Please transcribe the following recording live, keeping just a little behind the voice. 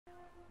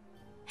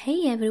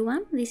Hey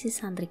everyone, this is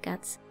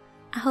Andrikats.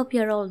 I hope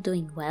you're all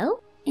doing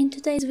well. In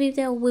today's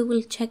video we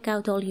will check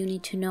out all you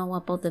need to know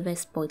about the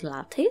Vespoid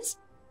Lattice,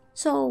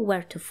 so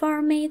where to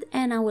farm it,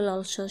 and I will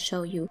also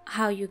show you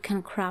how you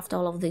can craft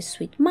all of these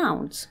sweet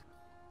mounts.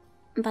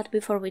 But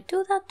before we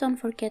do that, don't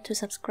forget to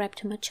subscribe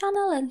to my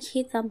channel and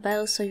hit that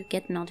bell so you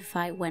get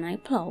notified when I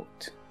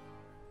upload.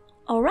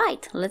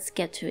 Alright, let's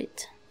get to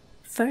it.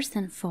 First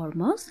and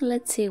foremost,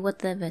 let's see what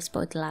the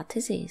Vespoid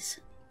Lattice is.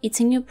 It's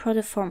a new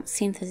Protoform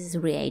Synthesis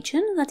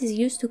reagent that is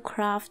used to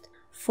craft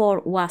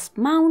 4 Wasp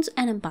Mounts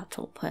and a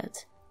Battle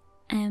Pet.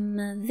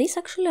 These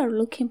actually are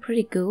looking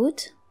pretty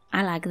good.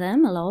 I like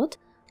them a lot.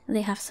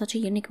 They have such a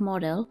unique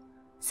model.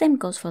 Same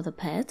goes for the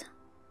pet.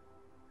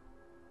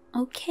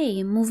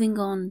 Okay, moving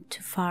on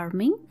to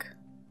farming.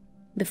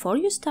 Before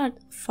you start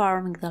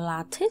farming the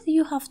Lattice,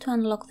 you have to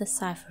unlock the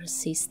cipher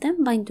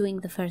system by doing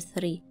the first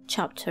 3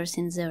 chapters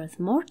in Zereth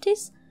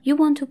Mortis. You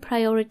want to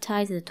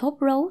prioritize the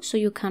top row so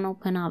you can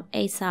open up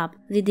ASAP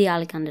the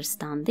Dialic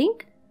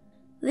Understanding.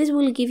 This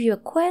will give you a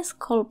quest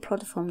called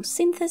Protoform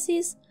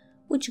Synthesis,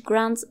 which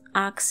grants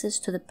access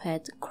to the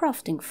pet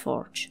crafting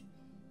forge.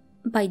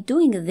 By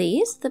doing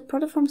this, the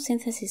Protoform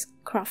Synthesis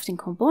crafting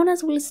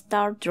components will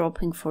start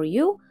dropping for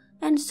you,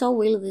 and so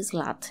will this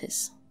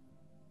Lattice.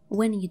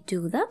 When you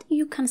do that,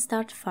 you can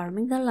start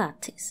farming the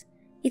Lattice.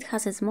 It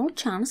has a small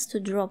chance to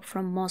drop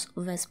from most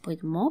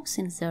Vespoid mobs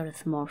in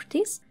Zereth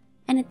Mortis,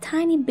 and a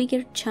tiny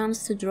bigger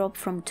chance to drop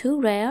from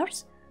 2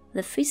 rares,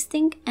 the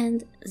Feasting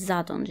and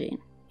Zatojin,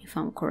 if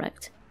I'm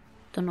correct.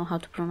 Don't know how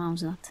to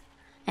pronounce that.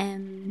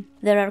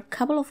 There are a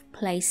couple of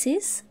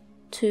places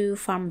to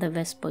farm the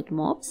Vespoid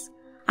mobs.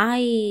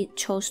 I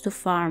chose to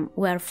farm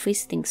where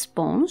Feasting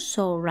spawns,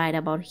 so right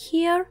about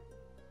here.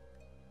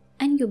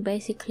 And you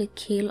basically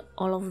kill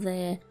all of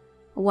the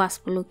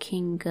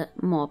wasp-looking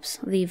mobs,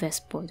 the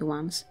Vespoid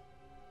ones.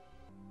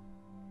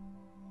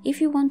 If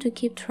you want to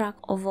keep track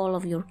of all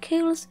of your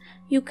kills,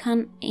 you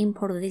can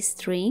import this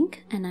string,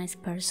 a nice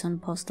person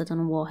posted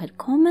on Warhead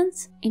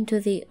comments, into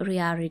the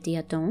Rarity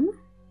add-on.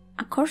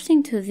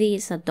 According to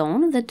this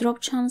add-on, the drop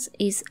chance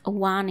is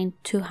 1 in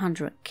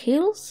 200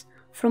 kills.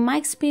 From my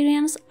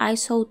experience, I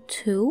saw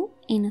 2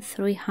 in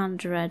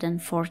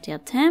 340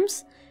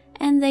 attempts,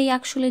 and they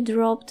actually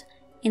dropped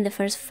in the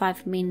first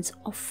 5 minutes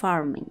of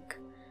farming.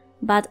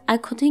 But I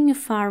continued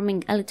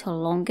farming a little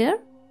longer,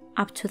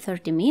 up to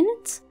 30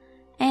 minutes,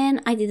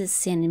 and I didn't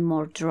see any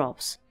more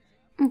drops.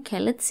 Okay,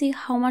 let's see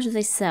how much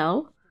they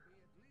sell.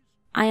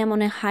 I am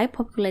on a high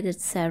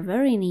populated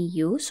server in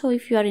EU, so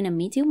if you are in a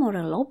medium or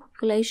a low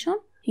population,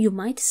 you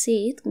might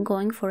see it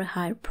going for a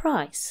higher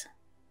price.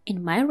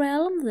 In my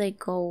realm, they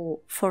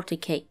go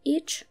 40k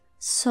each,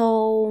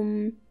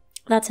 so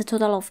that's a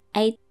total of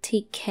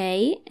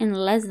 80k in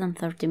less than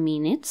 30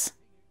 minutes.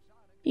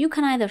 You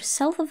can either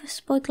sell the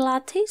Vespoid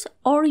Lattice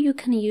or you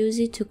can use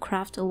it to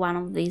craft one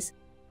of these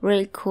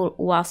really cool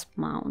Wasp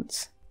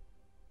Mounts.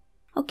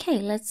 Okay,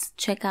 let's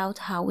check out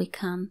how we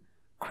can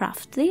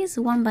craft these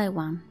one by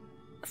one.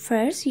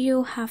 First,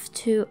 you have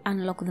to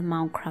unlock the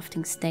mount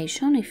crafting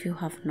station if you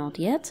have not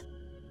yet.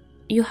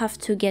 You have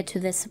to get to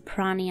the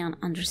Sopranian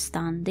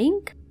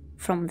Understanding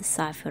from the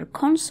Cipher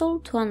console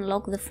to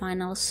unlock the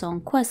final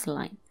song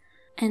questline.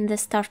 And the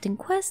starting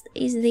quest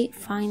is the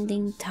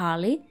Finding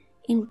Tally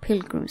in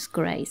Pilgrim's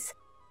Grace.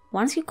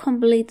 Once you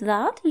complete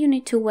that, you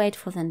need to wait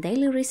for the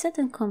daily reset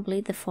and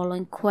complete the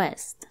following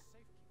quest.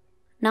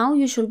 Now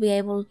you should be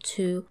able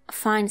to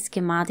find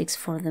schematics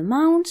for the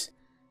mounts,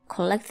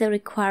 collect the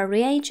required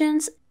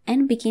reagents,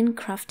 and begin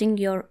crafting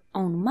your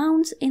own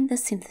mounts in the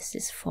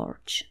Synthesis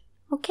Forge.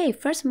 Okay,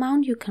 first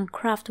mount you can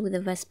craft with the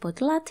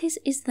Vespoid Lattice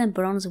is the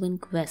Bronzewing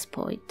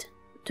Vespoid.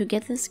 To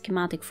get the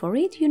schematic for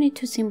it, you need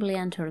to simply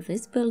enter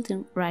this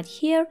building right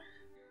here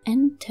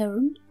and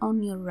turn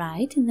on your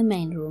right in the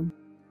main room.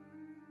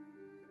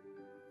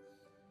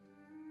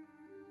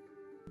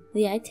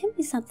 The item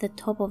is at the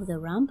top of the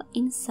ramp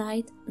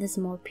inside the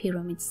small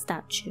pyramid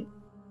statue.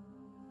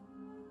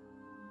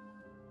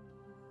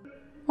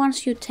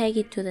 Once you take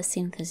it to the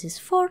Synthesis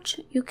Forge,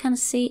 you can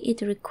see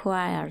it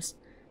requires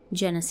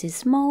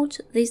Genesis mode,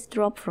 this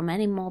drop from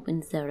any mob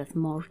in Zereth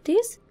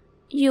Mortis.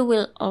 You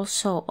will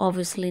also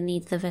obviously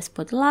need the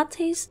Vespoid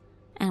Lattice,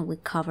 and we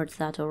covered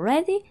that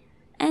already,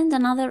 and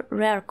another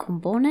rare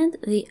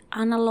component, the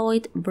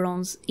Unalloyed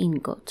Bronze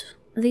Ingot.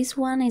 This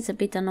one is a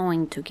bit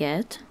annoying to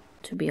get,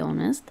 to be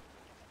honest,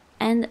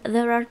 and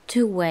there are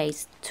 2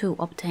 ways to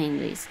obtain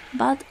this,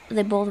 but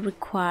they both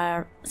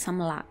require some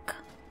luck.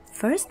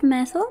 First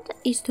method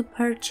is to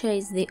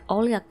purchase the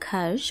Olia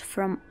Cache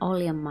from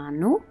Olia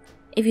Manu.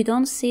 If you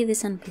don't see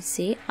this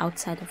NPC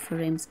outside of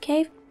Farim's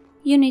cave,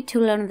 you need to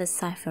learn the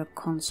Cipher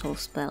console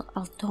spell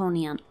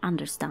Altonian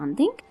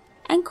Understanding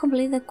and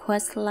complete the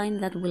quest line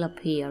that will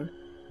appear.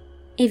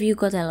 If you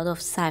got a lot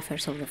of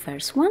ciphers of the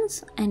first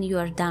ones and you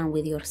are done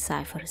with your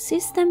cipher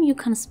system, you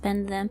can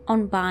spend them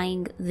on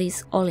buying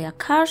this Olia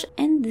Cache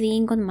and the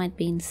ingot might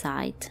be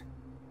inside.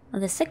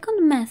 The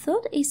second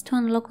method is to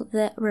unlock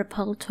the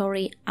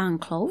Repository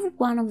Enclave,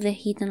 one of the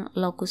hidden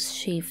Locust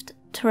Shift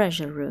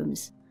treasure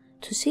rooms.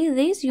 To see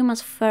this, you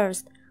must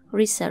first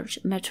research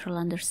Material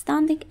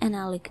Understanding and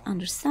Alec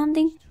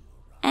Understanding,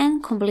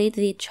 and complete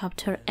the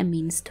chapter A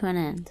Means to an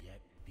End.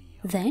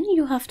 Then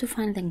you have to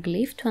find the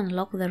glyph to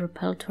unlock the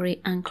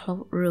repertory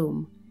enclave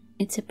room.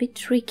 It's a bit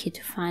tricky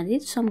to find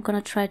it, so I'm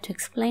gonna try to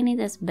explain it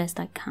as best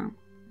I can.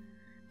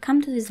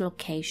 Come to this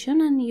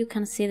location and you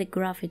can see the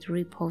graphite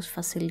repose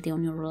facility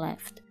on your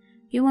left.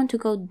 You want to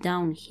go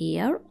down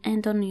here,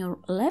 and on your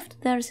left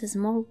there's a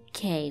small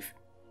cave.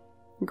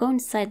 Go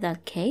inside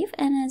that cave,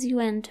 and as you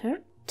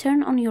enter,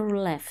 turn on your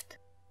left.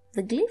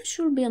 The glyph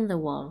should be on the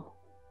wall.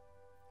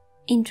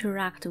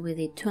 Interact with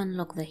it to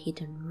unlock the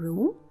hidden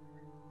room,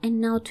 and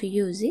now to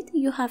use it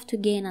you have to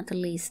gain at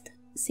least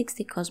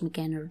 60 cosmic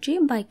energy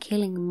by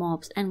killing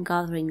mobs and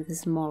gathering the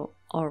small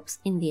orbs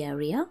in the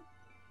area.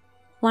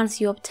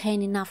 Once you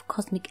obtain enough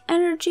cosmic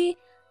energy,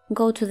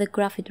 go to the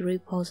graphite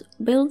repose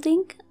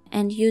building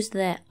and use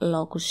the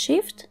locus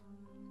shift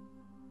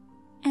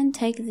and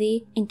take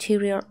the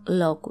interior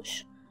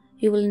locus.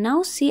 You will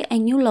now see a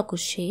new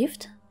locus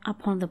shift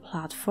upon the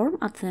platform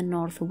at the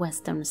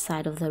northwestern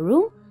side of the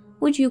room,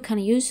 which you can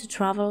use to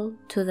travel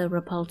to the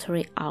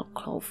repertory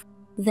alcove.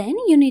 Then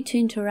you need to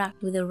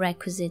interact with the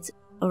requisite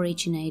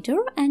originator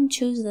and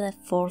choose the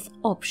fourth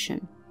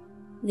option.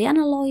 The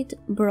unalloyed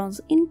bronze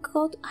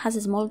ingot has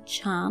a small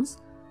chance,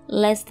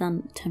 less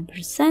than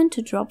 10%,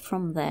 to drop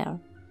from there.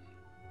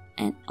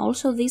 And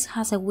also this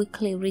has a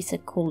weekly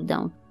reset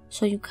cooldown,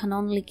 so you can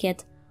only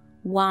get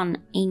 1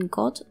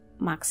 ingot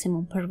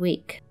maximum per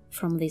week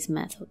from this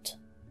method.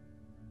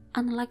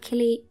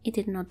 Unluckily it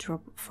did not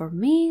drop for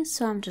me,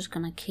 so I'm just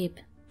gonna keep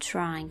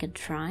trying and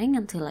trying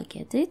until I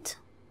get it.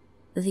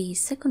 The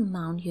second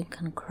mount you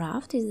can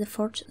craft is the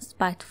forged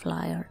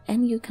Spiteflyer,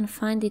 and you can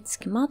find its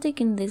schematic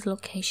in this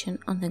location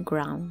on the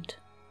ground.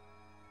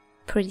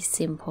 Pretty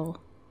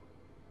simple.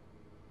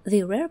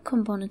 The rare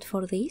component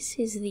for this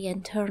is the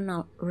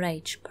internal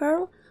Rage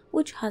Pearl,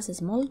 which has a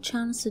small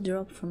chance to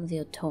drop from the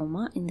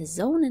automa in the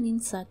zone and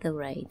inside the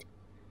raid.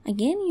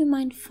 Again, you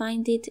might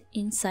find it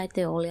inside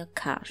the Olia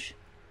cache.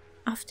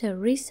 After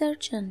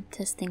research and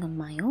testing on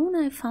my own,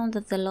 I found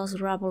that the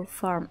Lost Rubble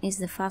farm is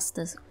the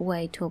fastest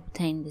way to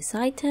obtain this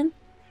item.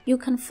 You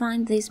can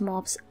find these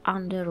mobs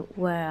under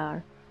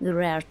where the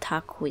rare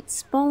Taquid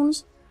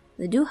spawns.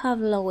 They do have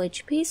low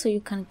HP, so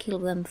you can kill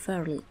them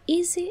fairly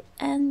easy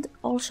and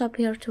also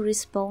appear to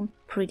respawn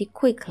pretty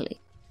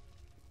quickly.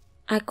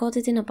 I got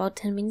it in about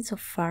 10 minutes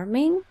of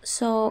farming,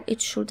 so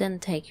it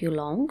shouldn't take you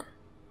long.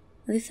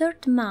 The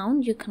third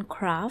mount you can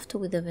craft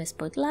with the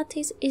Vespoid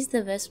Lattice is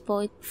the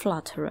Vespoid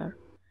Flutterer.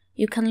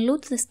 You can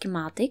loot the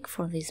schematic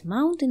for this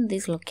mount in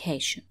this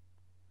location.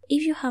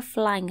 If you have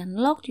flying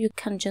unlocked, you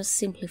can just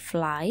simply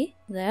fly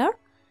there.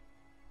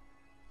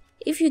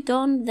 If you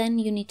don't, then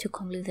you need to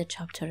complete the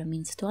chapter A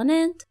Means to an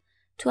End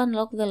to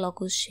unlock the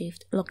locus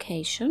shift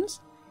locations.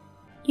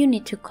 You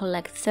need to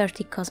collect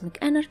 30 cosmic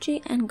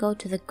energy and go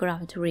to the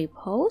graphite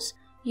repose.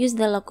 Use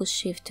the locus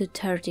shift to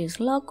Tertius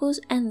locus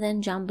and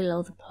then jump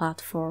below the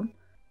platform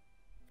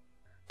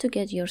to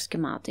get your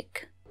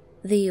schematic.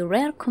 The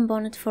rare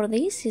component for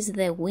this is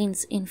the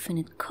Wind's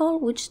Infinite Call,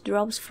 which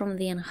drops from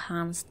the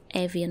enhanced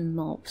avian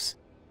mobs.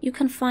 You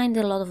can find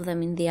a lot of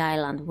them in the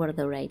island where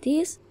the raid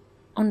is.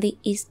 On the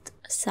east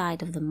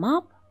side of the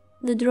map,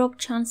 the drop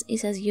chance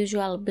is as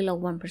usual below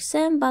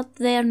 1%, but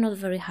they are not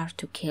very hard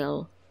to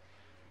kill.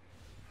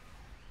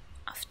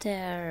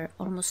 After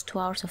almost 2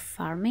 hours of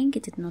farming,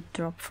 it did not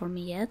drop for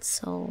me yet,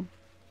 so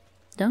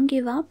don't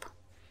give up.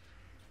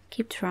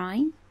 Keep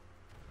trying.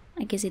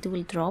 I guess it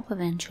will drop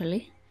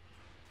eventually.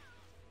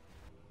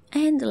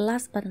 And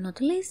last but not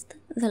least,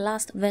 the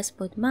last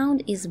Vespoid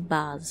mount is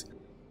Buzz.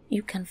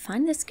 You can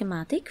find the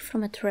schematic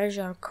from a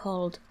treasure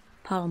called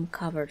Palm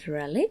Covered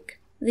Relic.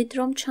 The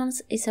drop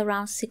chance is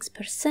around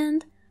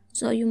 6%,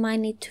 so you might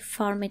need to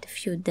farm it a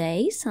few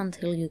days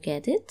until you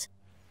get it.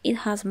 It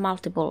has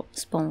multiple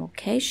spawn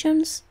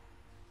locations.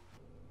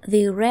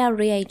 The rare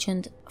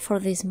reagent for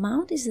this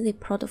mount is the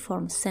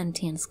Protoform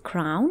Sentience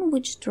Crown,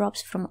 which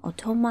drops from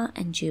Automa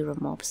and Gyro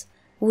mobs,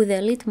 with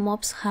elite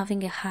mobs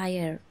having a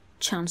higher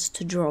chance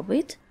to drop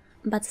it,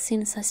 but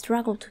since I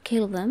struggled to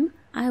kill them,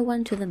 I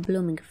went to the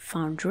Blooming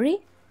Foundry.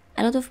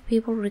 A lot of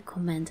people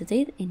recommended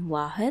it in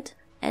Wahed,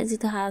 as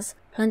it has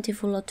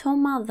plentiful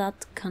Automa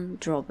that can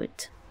drop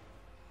it.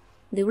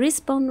 The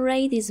respawn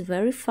rate is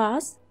very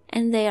fast,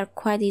 and they are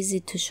quite easy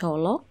to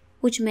solo,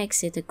 which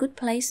makes it a good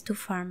place to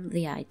farm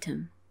the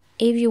item.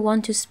 If you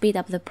want to speed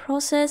up the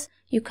process,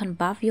 you can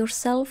buff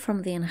yourself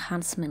from the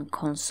enhancement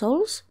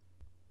consoles.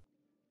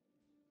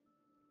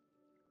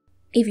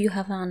 If you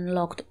have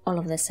unlocked all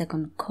of the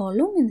second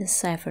column in the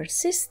cipher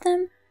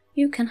system,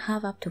 you can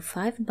have up to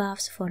 5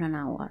 buffs for an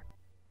hour.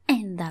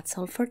 And that's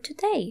all for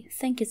today.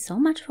 Thank you so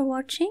much for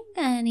watching,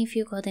 and if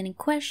you got any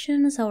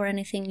questions or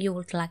anything you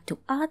would like to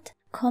add,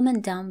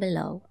 comment down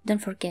below. Don't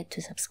forget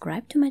to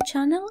subscribe to my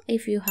channel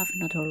if you have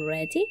not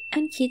already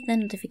and hit the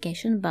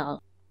notification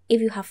bell. If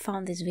you have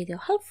found this video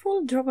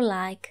helpful, drop a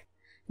like.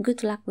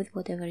 Good luck with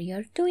whatever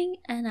you're doing,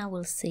 and I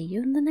will see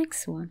you in the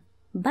next one.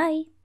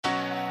 Bye!